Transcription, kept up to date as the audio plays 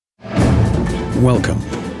Welcome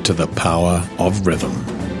to The Power of Rhythm,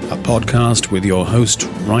 a podcast with your host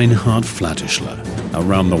Reinhard Flattischler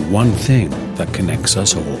around the one thing that connects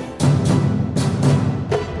us all.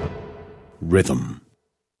 Rhythm.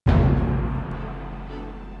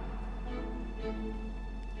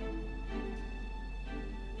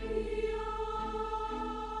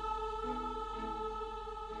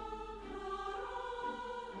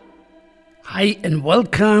 Hi and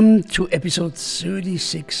welcome to episode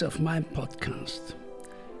 36 of my podcast.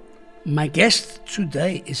 My guest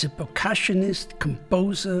today is a percussionist,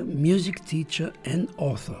 composer, music teacher and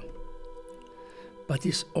author. But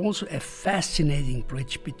is also a fascinating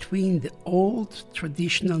bridge between the old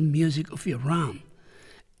traditional music of Iran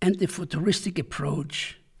and the futuristic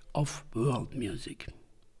approach of world music.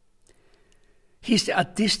 He's the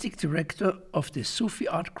artistic director of the Sufi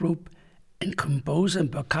art group and composer and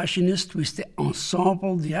percussionist with the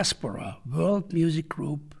Ensemble Diaspora World music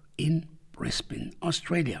group in Brisbane,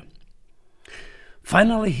 Australia.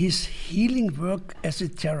 Finally, his healing work as a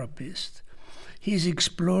therapist. He is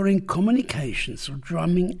exploring communication through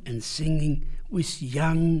drumming and singing with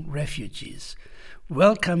young refugees.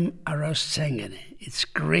 Welcome, Arash Zanganeh. It's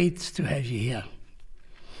great to have you here.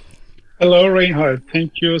 Hello, Reinhard.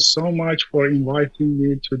 Thank you so much for inviting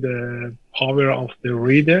me to the Power of the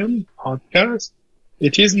Rhythm podcast.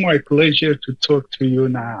 It is my pleasure to talk to you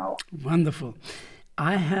now. Wonderful.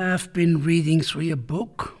 I have been reading through your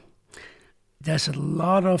book. There's a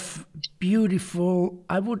lot of beautiful,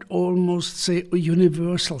 I would almost say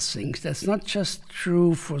universal things. That's not just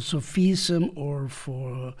true for Sufism or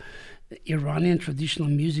for Iranian traditional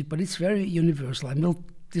music, but it's very universal. I will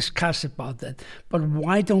discuss about that. But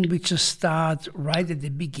why don't we just start right at the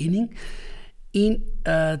beginning? In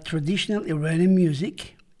traditional Iranian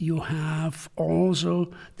music, you have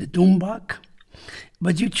also the dumbak,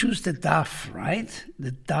 but you choose the daf, right?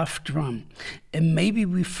 The daf drum. And maybe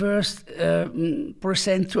we first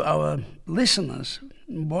present to our listeners,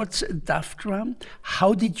 what's a daf drum?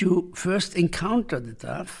 How did you first encounter the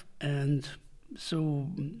daf? And so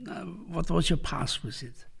what was your past with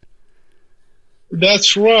it?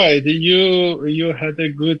 That's right. You had a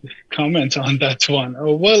good comment on that one.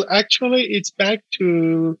 Well, actually, it's back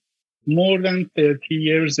to more than 30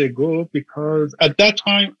 years ago, because at that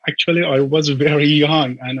time, actually, I was very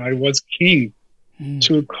young and I was keen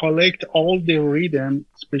to collect all the rhythm,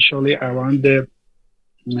 especially around the,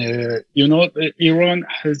 Iran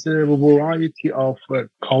has a variety of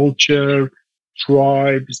culture,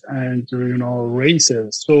 tribes, and,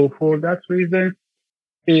 races. So for that reason,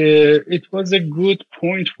 it was a good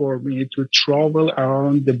point for me to travel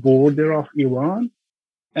around the border of Iran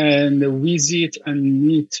and visit and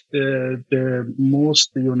meet the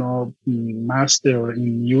most, master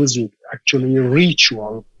in music, actually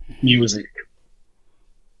ritual music.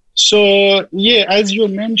 So, yeah, as you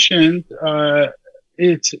mentioned,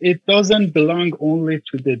 it doesn't belong only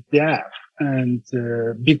to the deaf, and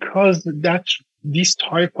because this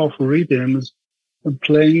type of rhythms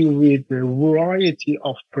playing with a variety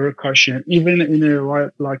of percussion, even in a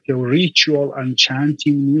ritual and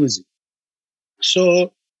chanting music.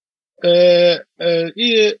 So at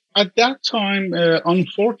that time,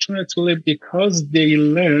 unfortunately, because they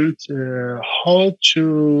learned how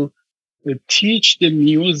to teach the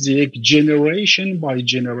music generation by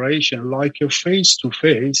generation, like a face to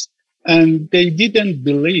face, and they didn't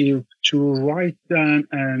believe to write down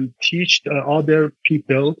and teach the other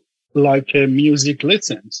people like music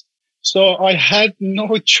lessons. So I had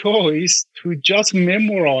no choice to just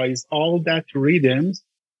memorize all that rhythms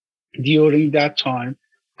during that time.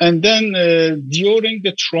 And then during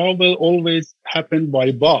the travel always happened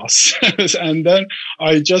by bus. And then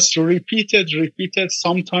I just repeated,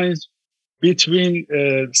 sometimes between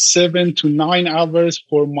 7 to 9 hours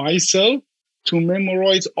for myself to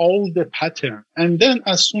memorize all the pattern. And then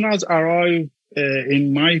as soon as I arrived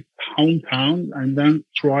in my hometown, and then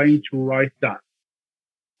trying to write that.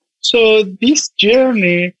 So this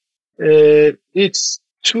journey, it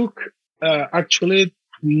took actually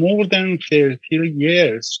more than 30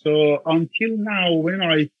 years. So until now, when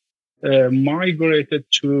I migrated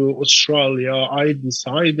to Australia, I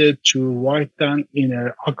decided to write them in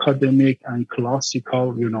an academic and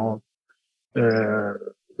classical,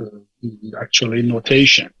 actually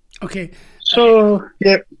notation. Okay. So,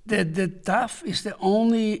 yeah. The daf is the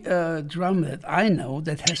only drum that I know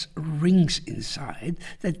that has rings inside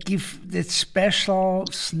that give that special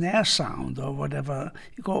snare sound or whatever.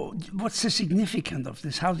 You go, what's the significance of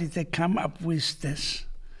this? How did they come up with this?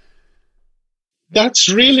 That's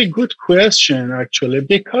really good question, actually,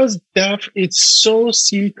 because daf is so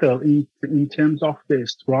simple in terms of the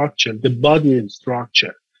structure, the body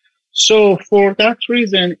structure. So for that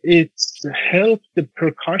reason, it's helped the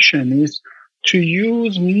percussionists to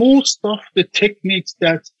use most of the techniques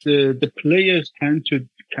that the players can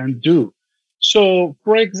do. So,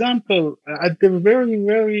 for example, at the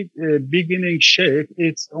very beginning shape,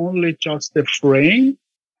 it's only just a frame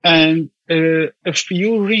and a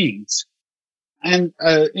few rings. And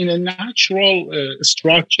in a natural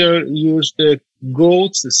structure, use the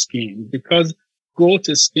goat's skin because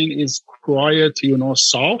goat's skin is quite,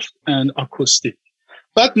 soft and acoustic.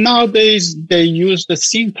 But nowadays they use the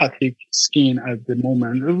synthetic skin at the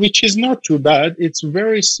moment, which is not too bad. It's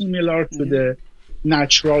very similar to the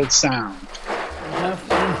natural sound.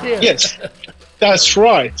 Yes, that's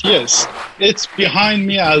right. Yes, it's behind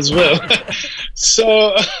me as well.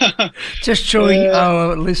 So just showing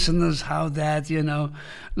our listeners how that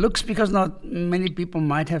looks, because not many people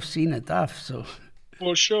might have seen a duff. So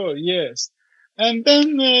for sure, yes. And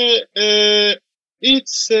then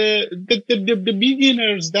it's the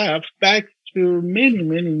beginner's duff back to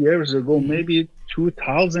many years ago, maybe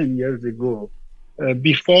 2,000 years ago,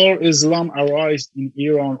 before Islam arose in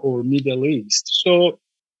Iran or Middle East. So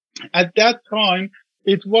at that time,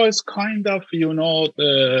 it was kind of,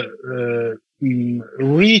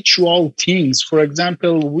 ritual things. For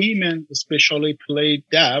example, women especially played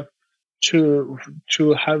duff to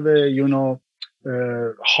have a,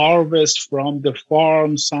 harvest from the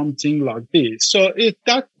farm, something like this. So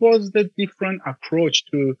that was the different approach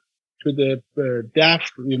to the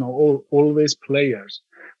duff, always players.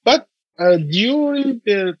 But during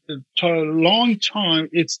the long time,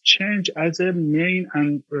 it's changed as a main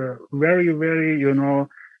and very,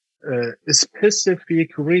 specific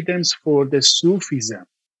rhythms for the Sufism,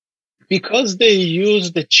 because they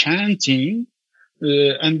use the chanting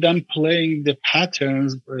and then playing the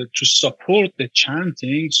patterns to support the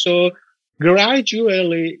chanting. So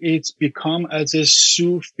gradually, it's become as a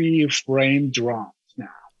Sufi frame drum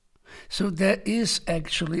now. So there is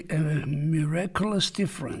actually a miraculous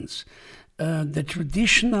difference. The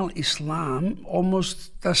traditional Islam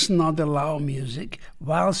almost does not allow music,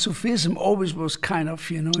 while Sufism always was kind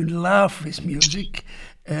of, in love with music.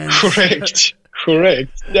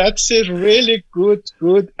 Correct. That's a really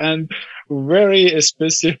good and very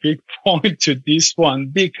specific point to this one,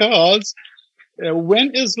 because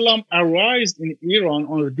when Islam arose in Iran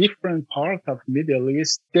or a different part of Middle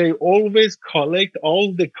East, they always collect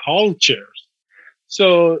all the cultures.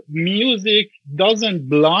 So music doesn't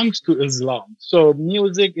belong to Islam. So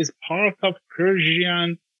music is part of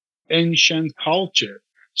Persian ancient culture.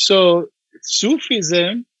 So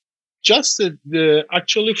Sufism, just the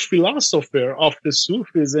actually philosopher of the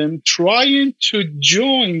Sufism trying to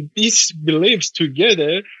join these beliefs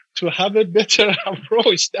together to have a better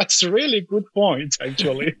approach. That's a really good point,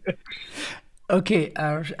 actually. Okay,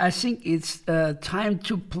 I think it's time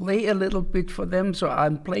to play a little bit for them. So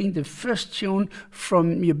I'm playing the first tune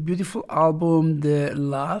from your beautiful album, The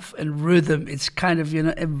Love and Rhythm. It's kind of,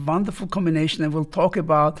 a wonderful combination, and we'll talk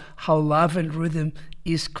about how love and rhythm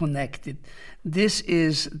is connected. This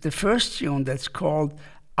is the first tune that's called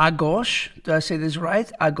Agosh. Do I say this right?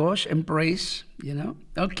 Agosh, embrace,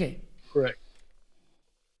 Okay. Correct.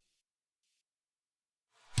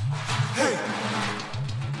 Hey!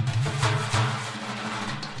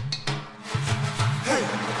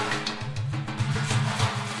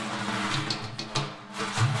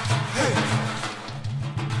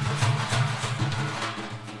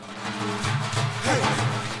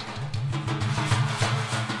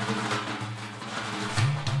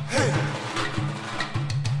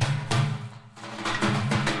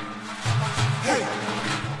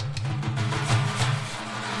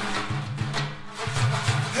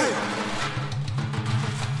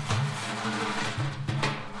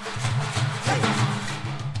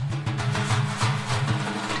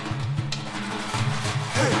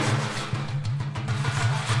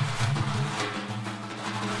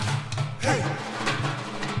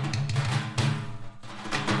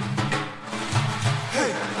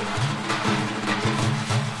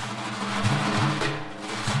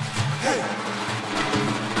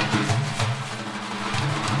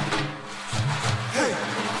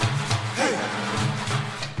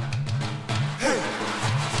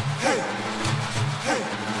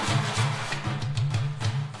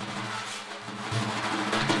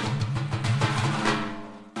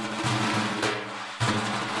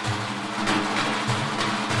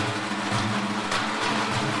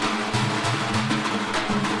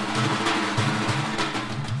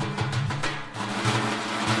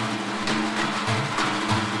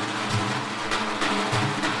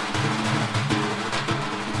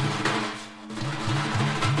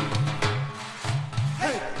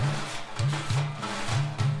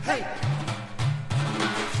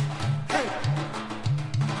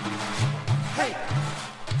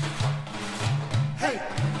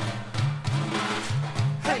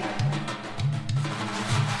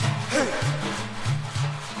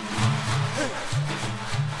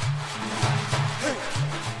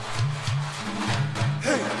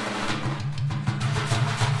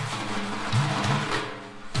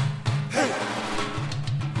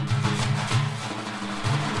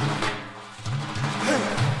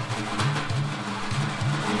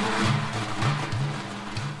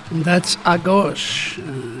 That's a gauche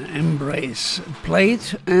embrace, played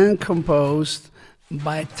and composed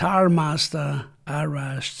by Tar Master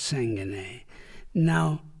Arash Zanganeh.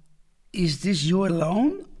 Now, is this you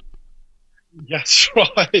alone? That's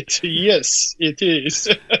right. Yes, it is.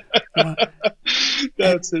 Well,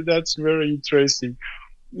 That's very interesting.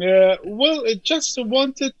 Well, I just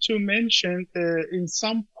wanted to mention in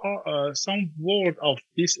some word of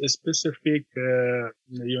this specific,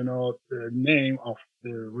 name of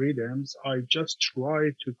the rhythms. I just try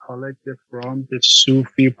to collect it from the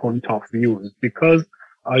Sufi point of view because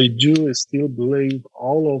I do still believe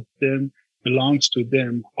all of them belongs to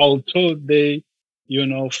them, although they,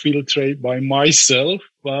 filtrate by myself,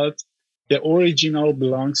 but the original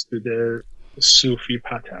belongs to the Sufi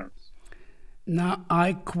patterns. now,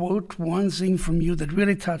 I quote one thing from you that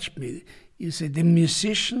really touched me. You say, the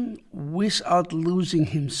musician, without losing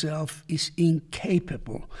himself, is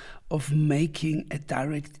incapable of making a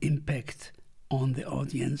direct impact on the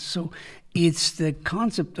audience. So it's the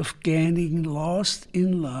concept of getting lost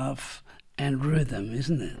in love and rhythm,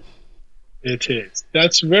 isn't it? It is.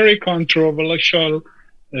 That's very controversial.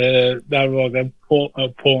 That was a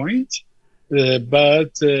point.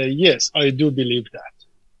 But yes, I do believe that.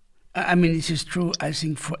 I mean, this is true, I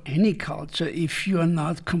think, for any culture. If you are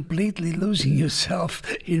not completely losing yourself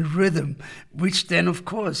in rhythm, which then, of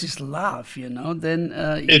course, is love, then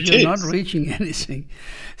you're not reaching anything.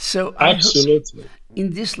 So absolutely.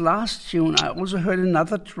 In this last tune, I also heard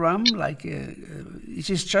another drum, like, is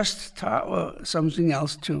this just tar or something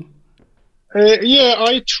else too?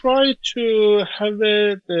 I try to have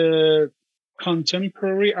the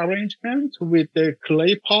contemporary arrangement with the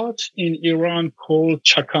clay pot in Iran called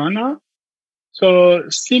chakana. So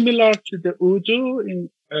similar to the Urdu in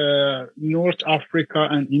North Africa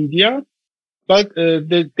and India, but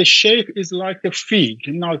the shape is like a fig,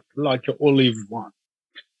 not like an olive one.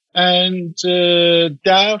 And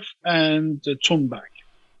daf and tumbak.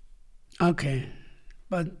 Okay.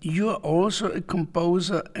 But you're also a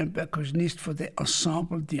composer and percussionist for the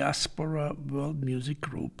Ensemble Diaspora World music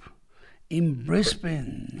group in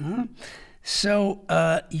Brisbane. Huh? So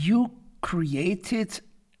you created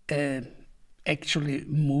actually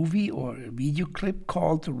movie or a video clip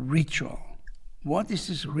called Ritual. What is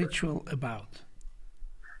this ritual about?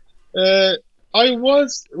 I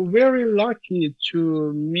was very lucky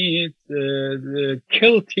to meet the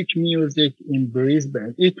Celtic music in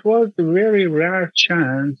Brisbane. It was a very rare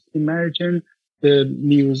chance. Imagine the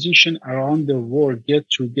musicians around the world get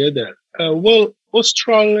together.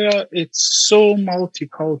 Australia, it's so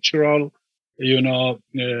multicultural,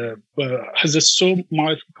 has a so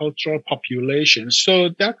multicultural population. So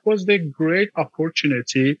that was the great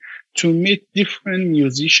opportunity to meet different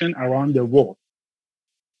musicians around the world,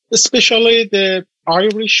 especially the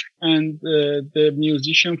Irish and the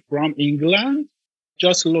musician from England,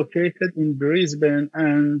 just located in Brisbane.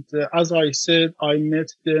 And as I said, I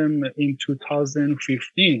met them in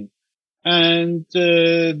 2015. And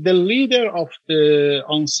the leader of the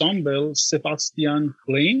ensemble, Sebastian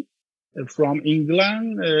Flynn, from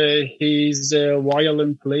England, he's a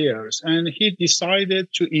violin player, and he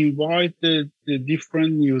decided to invite the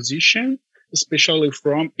different musicians, especially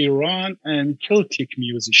from Iran and Celtic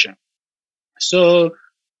musicians. So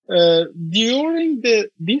during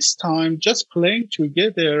this time, just playing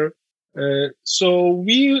together, so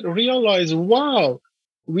we realized, wow,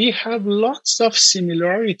 we have lots of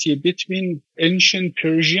similarity between ancient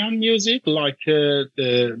Persian music, like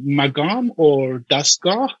the magam or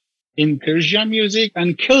dastgah in Persian music,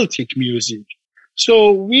 and Celtic music.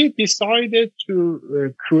 So we decided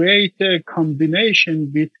to create a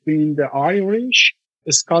combination between the Irish,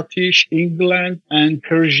 Scottish, England, and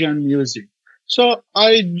Persian music. So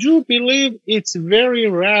I do believe it's very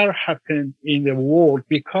rare happened in the world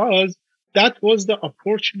because that was the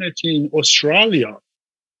opportunity in Australia.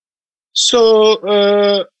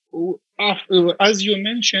 So as you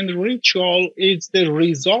mentioned, Ritual is the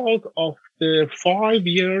result of the 5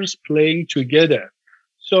 years playing together.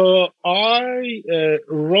 So I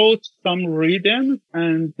wrote some rhythm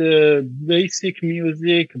and basic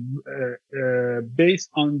music based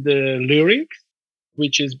on the lyrics,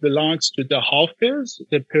 which belongs to the Hafiz,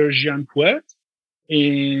 the Persian poet,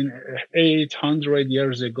 in 800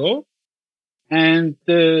 years ago. And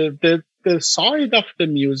the side of the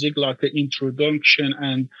music, like the introduction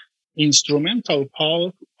and instrumental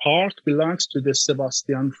part belongs to the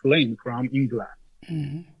Sebastian Flynn from England.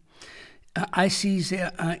 Mm-hmm. I see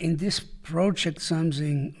there in this project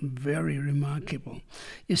something very remarkable.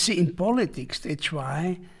 You see, in politics, they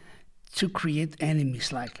try to create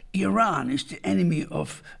enemies, like Iran is the enemy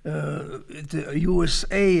of the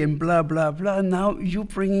USA and blah, blah, blah. Now you're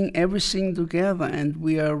bringing everything together, and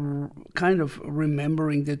we are kind of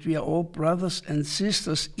remembering that we are all brothers and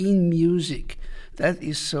sisters in music. That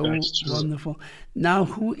is so wonderful. Now,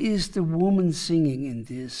 who is the woman singing in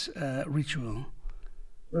this ritual?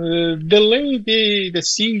 The lady, the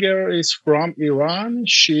singer, is from Iran.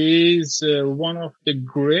 She is one of the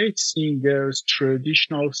great singers,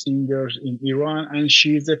 traditional singers in Iran, and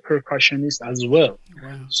she is a percussionist as well.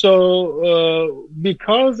 Wow. So,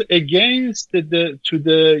 because against the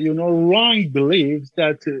wrong beliefs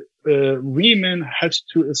that women had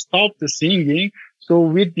to stop the singing, so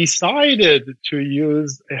we decided to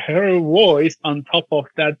use her voice on top of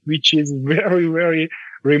that, which is very, very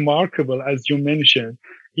remarkable, as you mentioned.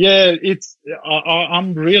 Yeah,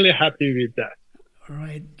 I'm really happy with that. All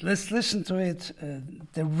right, let's listen to it,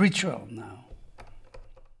 the ritual now.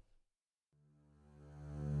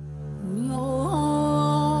 Oh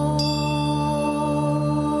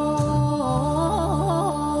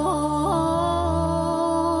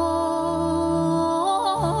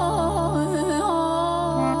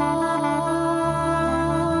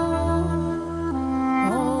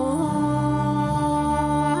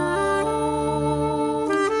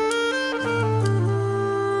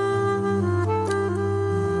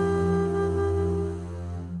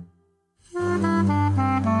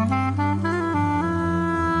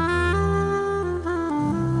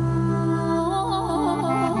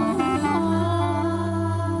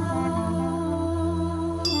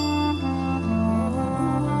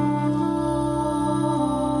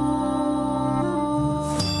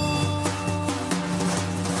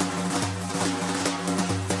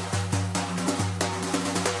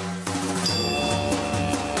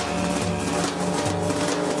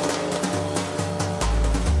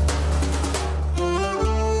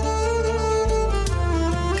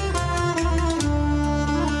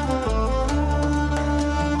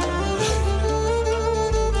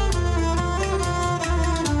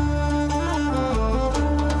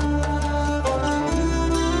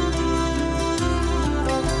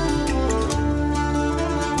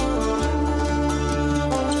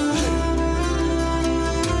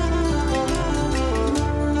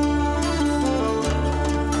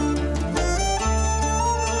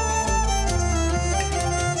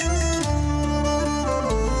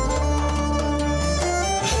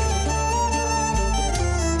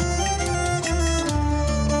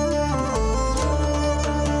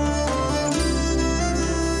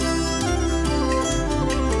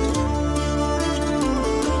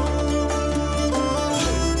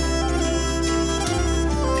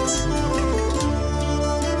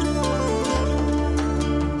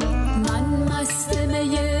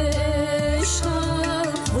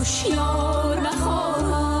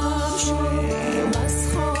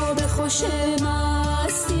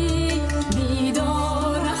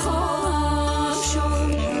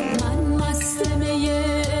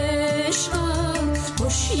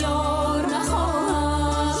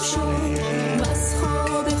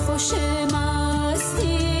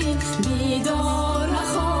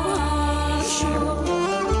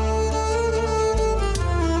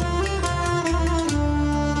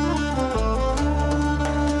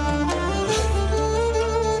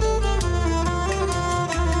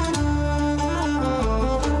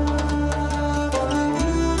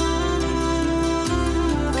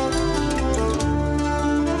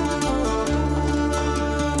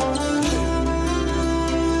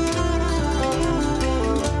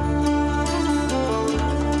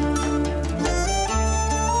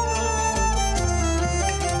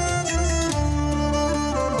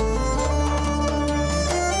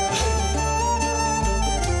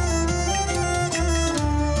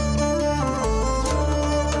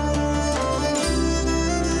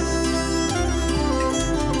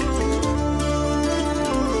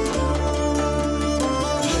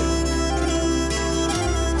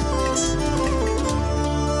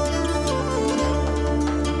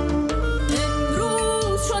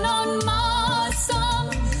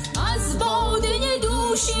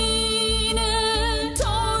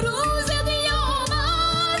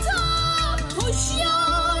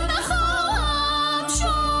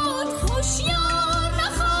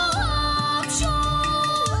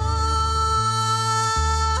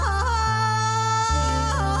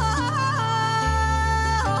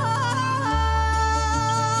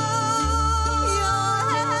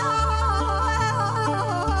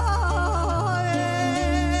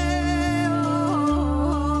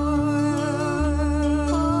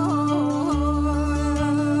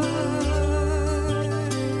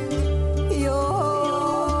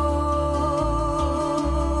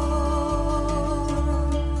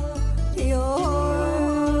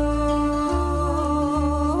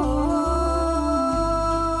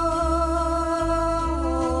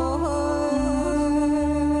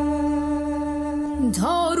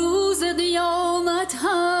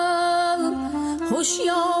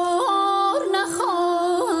هوشیار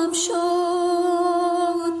نخواهم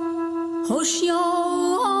شد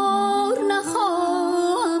هوشیار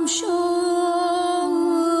نخواهم شد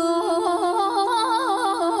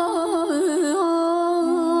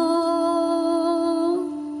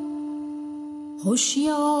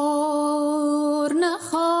هوشیار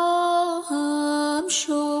نخواهم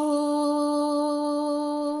شد.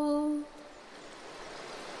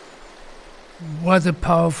 What a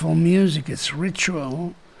powerful music. It's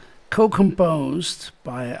ritual, co-composed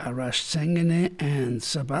by Arash Zanganeh and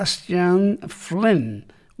Sebastian Flynn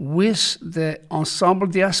with the Ensemble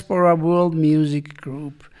Diaspora World music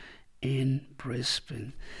group in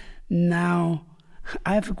Brisbane. Now,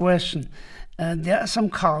 I have a question. There are some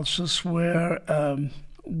cultures where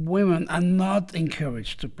women are not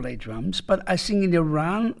encouraged to play drums, but I think in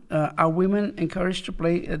Iran, are women encouraged to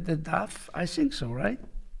play the daf? I think so, right?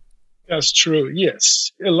 That's true.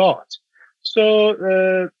 Yes, a lot. So,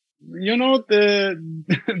 there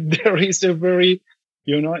is a very,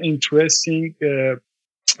 interesting,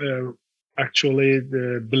 actually,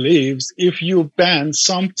 the beliefs. If you ban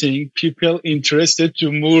something, people interested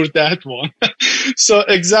to move that one. So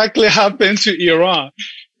exactly happened to Iran.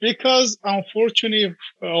 Because unfortunately,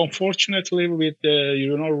 with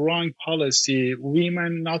the, wrong policy,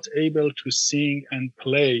 women not able to sing and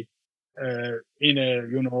play in a,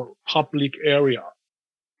 public area.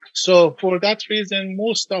 So for that reason,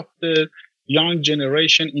 most of the young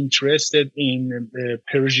generation interested in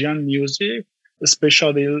Persian music,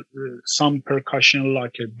 especially some percussion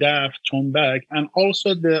like a daf, tombak, and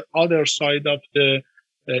also the other side of the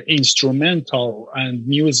instrumental and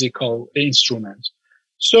musical instruments.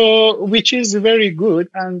 So, which is very good,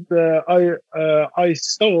 and I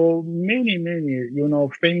saw many,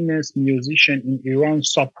 famous musicians in Iran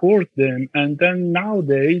support them, and then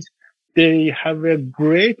nowadays they have a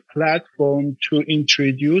great platform to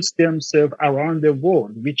introduce themselves around the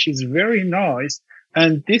world, which is very nice.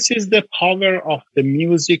 And this is the power of the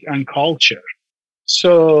music and culture.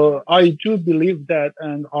 So I do believe that,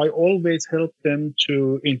 and I always help them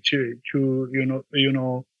to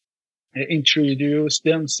introduce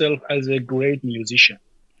themselves as a great musician.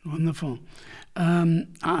 Wonderful.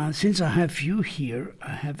 Since I have you here,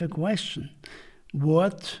 I have a question.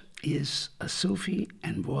 What is a Sufi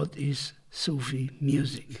and what is Sufi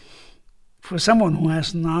music? For someone who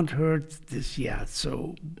has not heard this yet,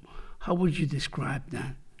 so how would you describe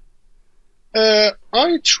that?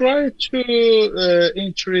 I try to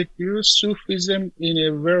introduce Sufism in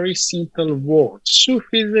a very simple word.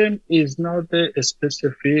 Sufism is not a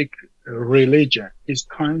specific religion. It's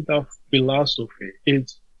kind of philosophy.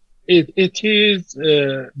 It is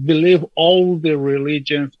believe all the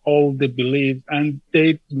religions, all the beliefs, and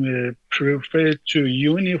they prefer to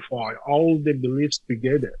unify all the beliefs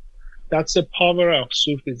together. That's the power of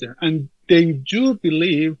Sufism, and they do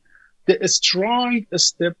believe the strong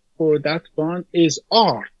step for that one is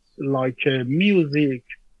art, like music,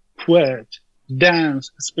 poet,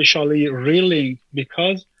 dance, especially reeling,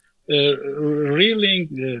 because reeling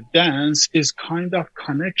dance is kind of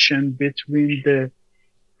connection between the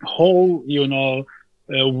whole,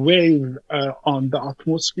 wave on the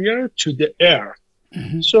atmosphere to the earth.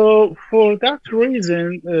 Mm-hmm. So for that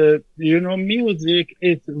reason, music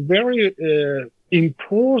is very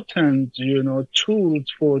important, tool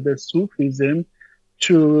for the Sufism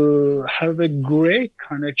to have a great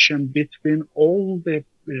connection between all the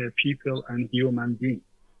people and human beings.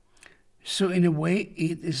 So in a way,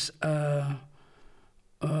 it is a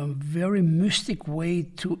very mystic way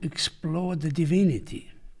to explore the divinity.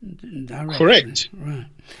 Directly. Correct. Right.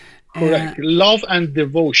 Correct. Love and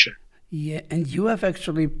devotion. Yeah, and you have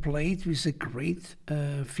actually played with a great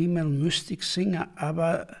female mystic singer,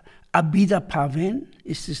 Abida Parveen.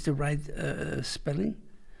 Is this the right spelling?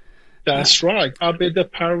 That's right. Abida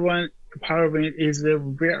Parveen is a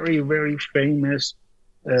very, very famous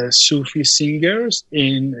Sufi singer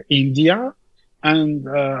in India. And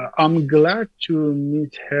I'm glad to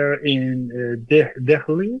meet her in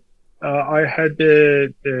Delhi. I had a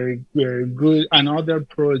good another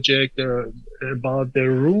project about the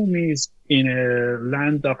Rumis in a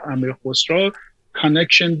Land of Khusrau,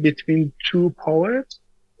 connection between two poets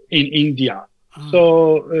in India.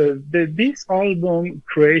 So this album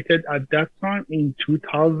created at that time in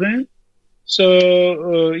 2000.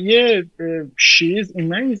 So she is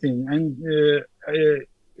amazing, and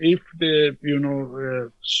if the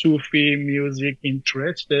Sufi music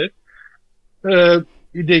interested,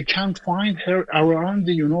 they can find her around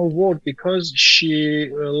the world, because she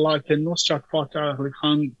like a Nusrat Fateh Ali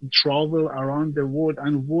Khan travel around the world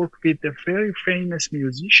and work with a very famous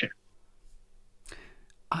musician.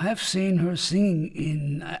 I have seen her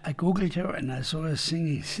singing I googled her and I saw her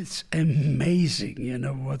singing. It's amazing,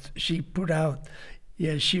 what she put out.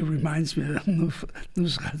 Yeah, she reminds me of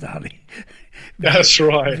Nusrat Ali. That's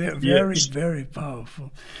right. Very, very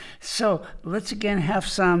powerful. So let's again have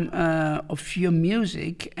some of your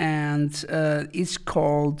music, and it's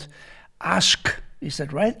called Aşk. Is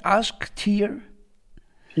that right? Aşk, tear?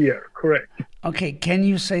 Tear, correct. Okay, can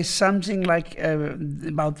you say something like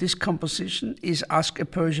about this composition? Is Aşk a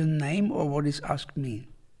Persian name, or what does Aşk mean?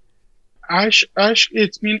 Ash,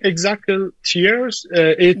 it means exactly tears.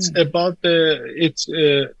 It's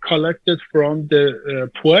collected from the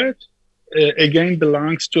poet. Again,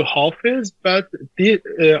 belongs to Hafiz, but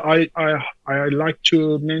I like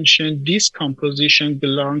to mention this composition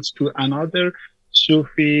belongs to another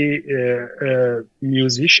Sufi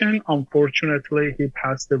musician. Unfortunately, he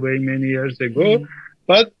passed away many years ago.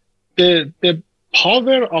 But the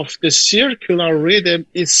power of the circular rhythm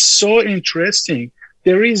is so interesting.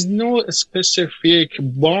 There is no specific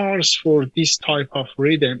bars for this type of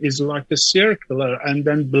rhythm. It's like a circular and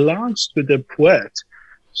then belongs to the poet.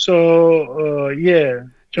 So,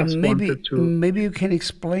 just wanted to... Maybe you can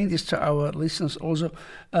explain this to our listeners also.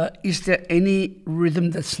 Is there any rhythm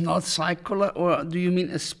that's not circular, or do you mean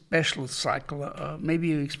a special circular? Maybe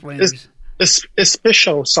you explain this. A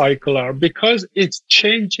special circular, because it's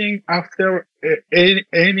changing after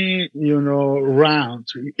any round.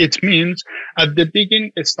 It means at the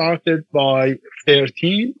beginning it started by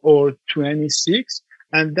 13 or 26,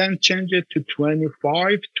 and then change it to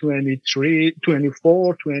 25, 23,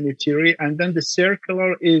 24, 23, and then the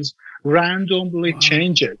circular is randomly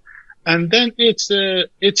changed. And then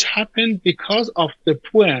it's happened because of the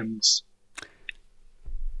poems.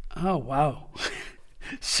 Oh, wow.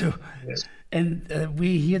 So, yes. And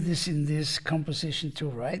we hear this in this composition too,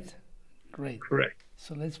 right? Great. Correct.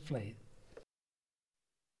 So let's play it.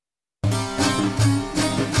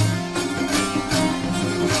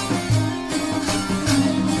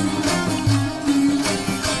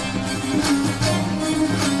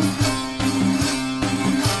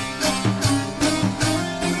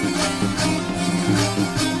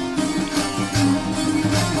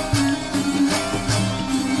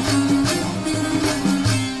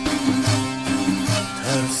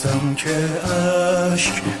 که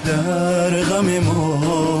اشک در غم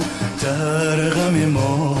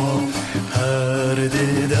ما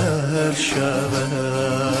پرده در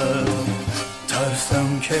شود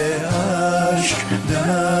ترسم که اشک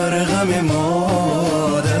در غم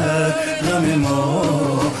ما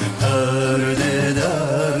پرده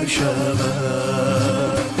در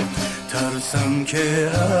شود ترسم که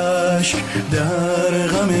اشک در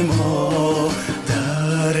غم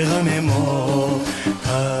ما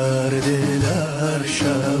پرده در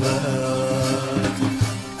شود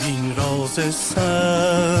این راز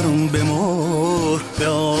سرم بمر به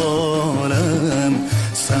عالم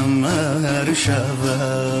سمر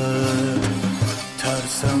شود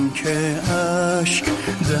ترسم که اشک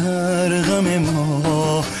در غم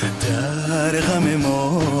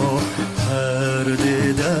ما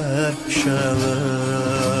پرده در شود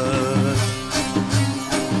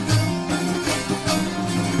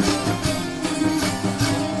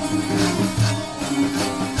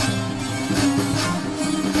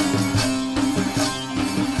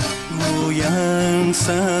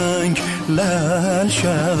سنگ لال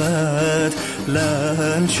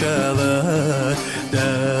شود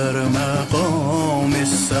در مقام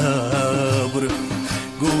صبر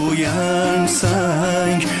گویم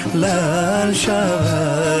سنگ لال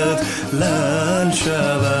شود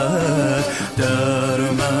در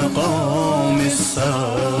مقام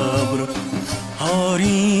صبر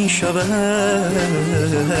هاری شود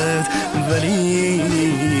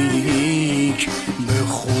ولیک به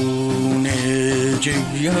خون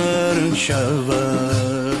جگر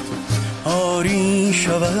شود آری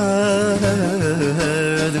شود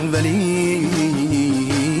ولیک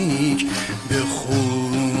به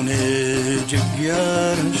خون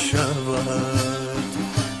جگر شود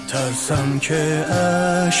ترسم که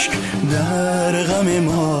اشک در غم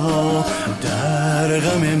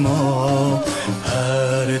ما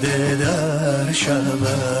پرده در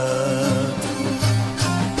شود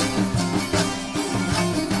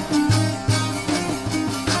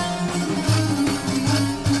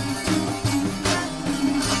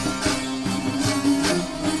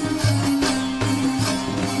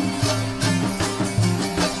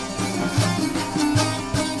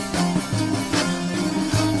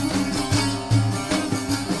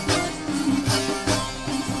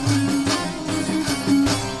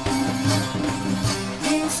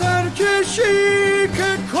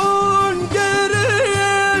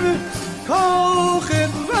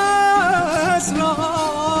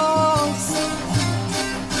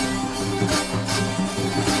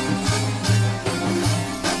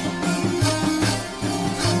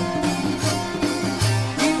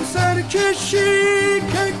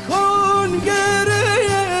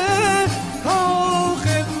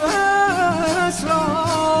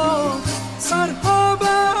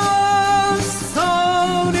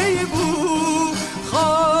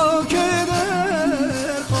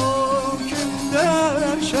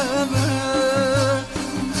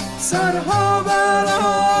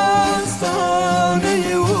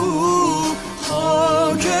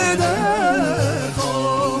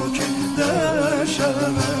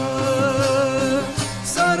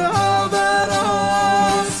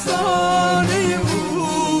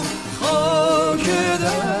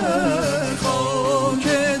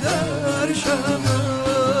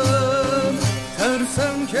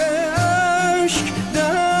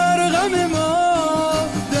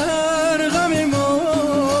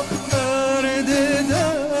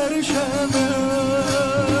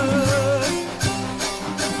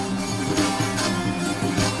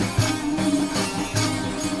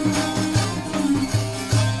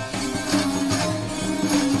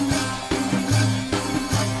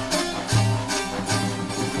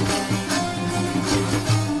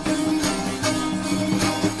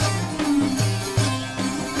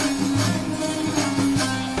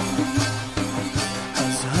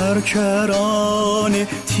کران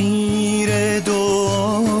تیر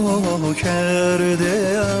دعا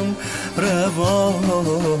کردم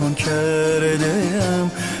روان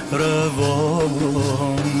کردم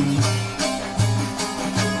روان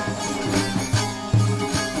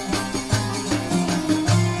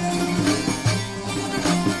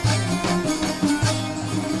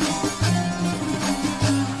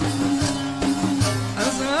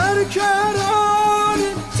از هر کران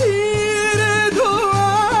تیر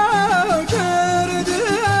دعا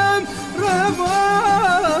کردم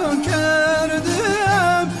روان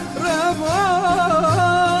کردم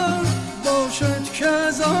روان باشد که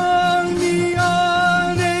از آن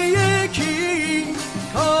میان یکی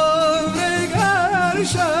کارگر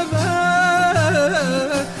شود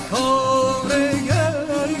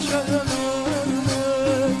کارگر شود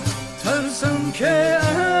ترسم که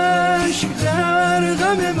عشق در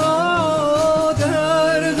غم ما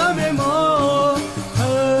در غم ما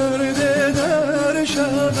پرده در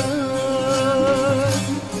شود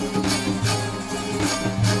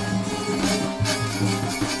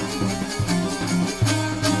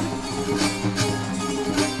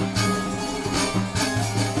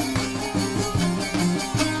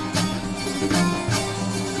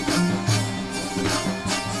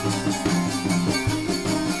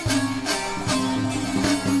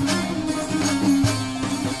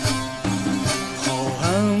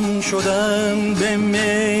شدم به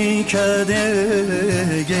میکده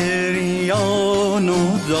گریان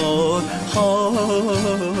و داد خواهم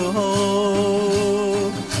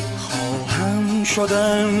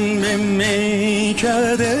شدم به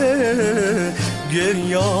میکده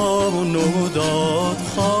گریان و داد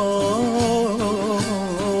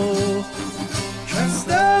کس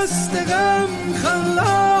دست غم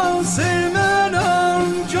خلاص من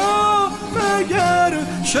آنجا مگر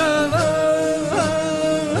شود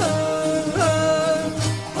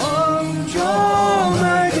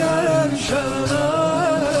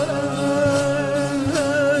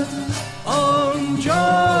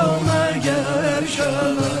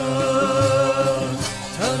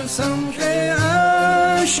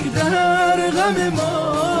در غم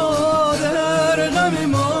ما در غم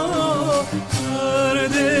ما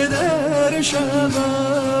پرده در شود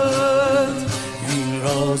این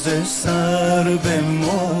راز سر به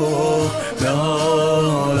مهر به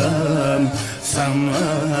عالم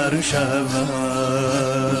سمر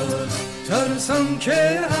شود ترسم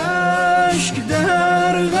که عشق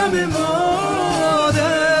در غم ما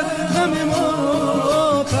در غم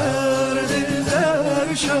ما پرده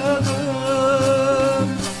در شود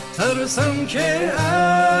ترسم که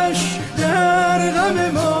عشق در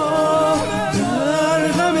غم ما در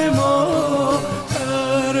غم ما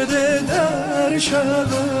پرده در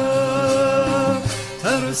شود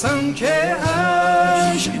ترسم که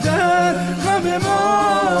عشق در غم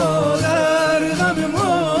ما در غم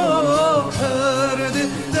ما پرده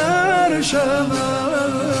در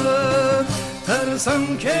شود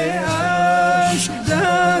ترسم که عشق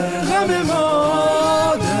در غم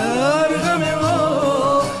ما در غم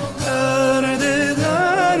ما پرده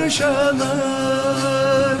در شود.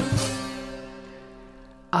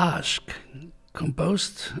 Ask,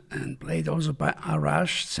 composed and played also by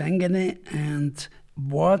Arash Zanganeh, and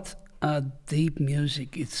what a deep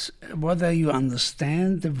music. It's whether you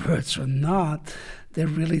understand the words or not, they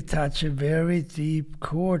really touch a very deep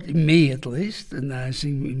chord, in me at least, and I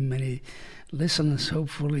think in many listeners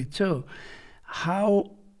hopefully too.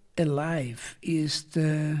 How alive is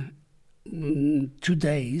the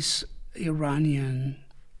today's Iranian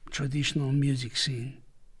traditional music scene?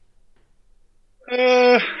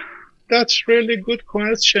 That's really good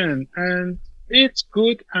question, and it's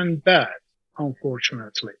good and bad,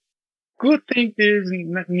 unfortunately. Good thing is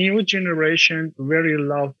new generation very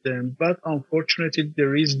love them, but unfortunately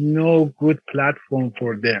there is no good platform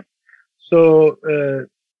for them. So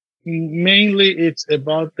mainly it's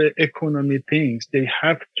about the economy things. They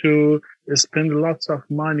have to spend lots of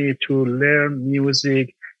money to learn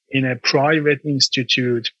music in a private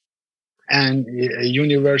institute and a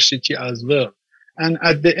university as well. And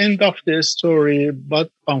at the end of the story,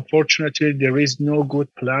 but unfortunately, there is no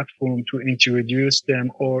good platform to introduce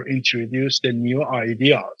them or introduce the new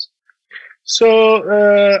ideas.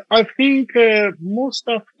 So I think most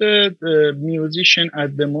of the musician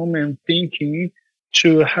at the moment thinking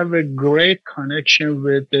to have a great connection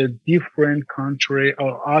with a different country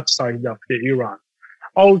or outside of the Iran.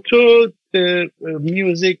 Although the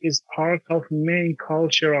music is part of main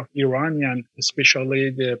culture of Iranian,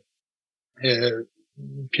 especially the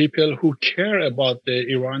people who care about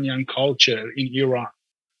the Iranian culture in Iran.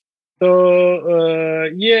 So,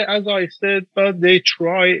 as I said, but they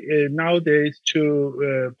try nowadays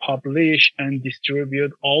to publish and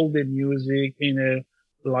distribute all the music in a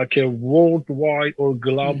worldwide or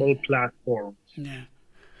global platform. Yeah.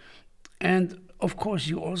 And of course,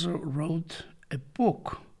 you also wrote a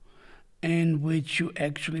book in which you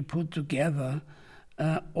actually put together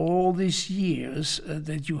all these years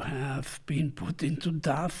that you have been put into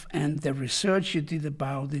DAF and the research you did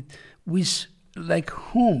about it. With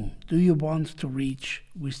whom do you want to reach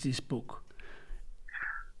with this book?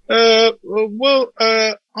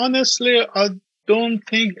 Honestly, I don't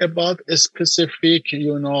think about a specific,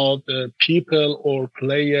 the people or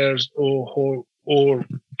players or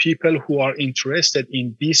people who are interested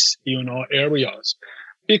in these, areas.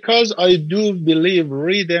 Because I do believe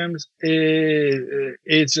rhythms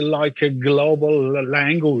is like a global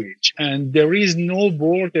language, and there is no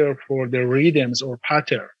border for the rhythms or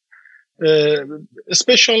pattern.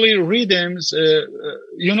 Especially rhythms,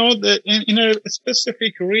 in a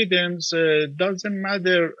specific rhythms, doesn't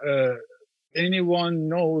matter anyone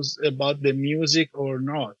knows about the music or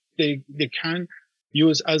not. They can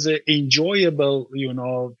use as a enjoyable,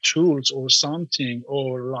 tools or something,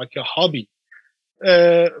 or like a hobby.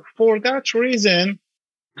 For that reason,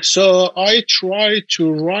 so I try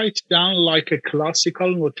to write down like a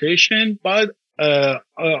classical notation, but I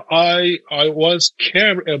was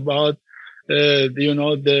care about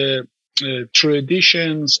the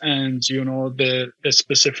traditions and the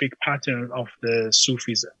specific pattern of the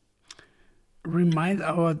Sufism. Remind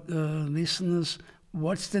our listeners,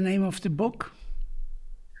 what's the name of the book?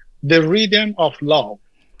 The Rhythm of Love.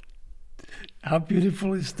 How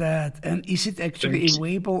beautiful is that? And is it actually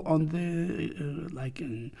available on the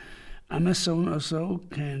in Amazon or so?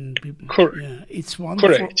 Can people? Correct. Yeah, it's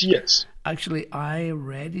wonderful. Correct. Yes. Actually, I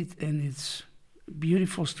read it, and it's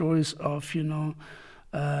beautiful stories of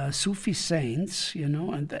Sufi saints.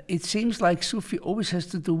 And it seems like Sufi always has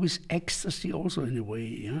to do with ecstasy, also in a way.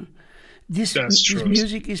 Yeah. This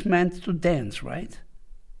music is meant to dance, right?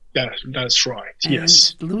 That's right. And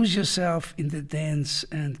yes. Lose yourself in the dance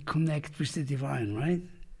and connect with the divine, right?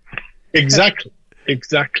 Exactly.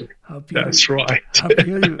 That's right.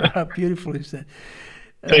 How beautiful is that?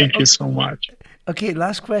 Thank you so much. Okay,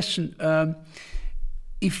 last question.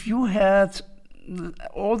 If you had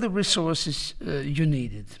all the resources you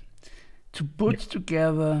needed to put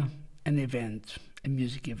together an event, a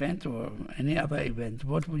music event or any other event,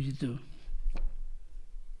 what would you do?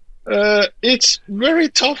 It's very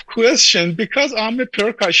tough question because I'm a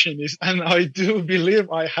percussionist and I do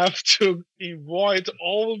believe I have to invite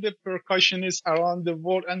all the percussionists around the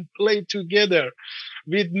world and play together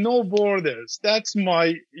with no borders. That's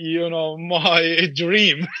my, my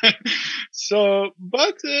dream. So,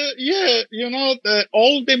 but,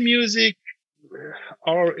 all the music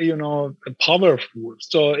are, powerful.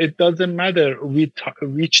 So it doesn't matter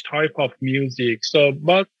which type of music. So,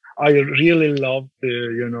 but I really love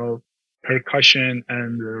the, percussion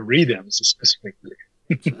and rhythms specifically.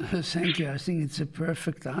 Thank you. I think it's a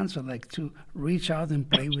perfect answer, to reach out and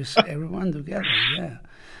play with everyone together. Yeah.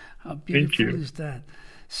 How beautiful is that?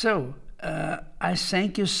 So, I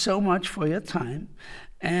thank you so much for your time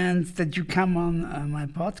and that you come on my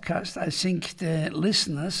podcast. I think the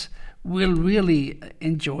listeners will really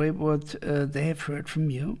enjoy what they have heard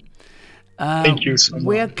from you. Thank you so much.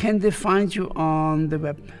 Where can they find you on the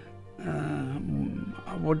web?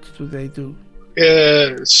 What do they do?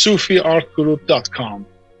 SufiArtGroup.com.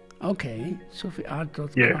 Okay, SufiArt.com.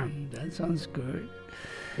 Yeah. That sounds good.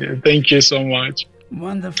 Yeah, thank you so much.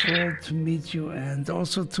 Wonderful to meet you, and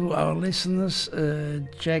also to our listeners,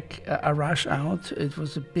 check Arash out. It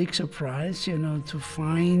was a big surprise, to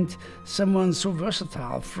find someone so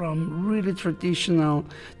versatile, from really traditional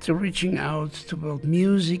to reaching out to world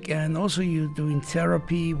music, and also you doing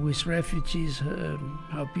therapy with refugees.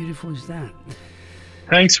 How beautiful is that?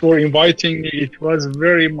 Thanks for inviting me. It was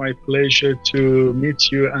very my pleasure to meet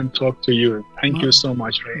you and talk to you. Thank you so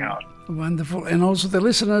much, Reinhard. Wonderful. And also the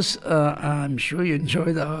listeners, I'm sure you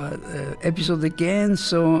enjoyed our episode again.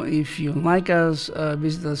 So if you like us,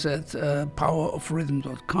 visit us at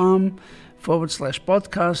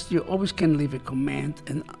powerofrhythm.com/podcast. You always can leave a comment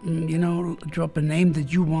and, drop a name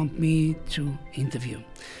that you want me to interview.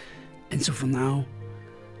 And so for now,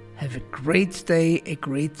 have a great day, a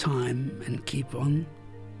great time, and keep on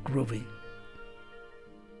grooving.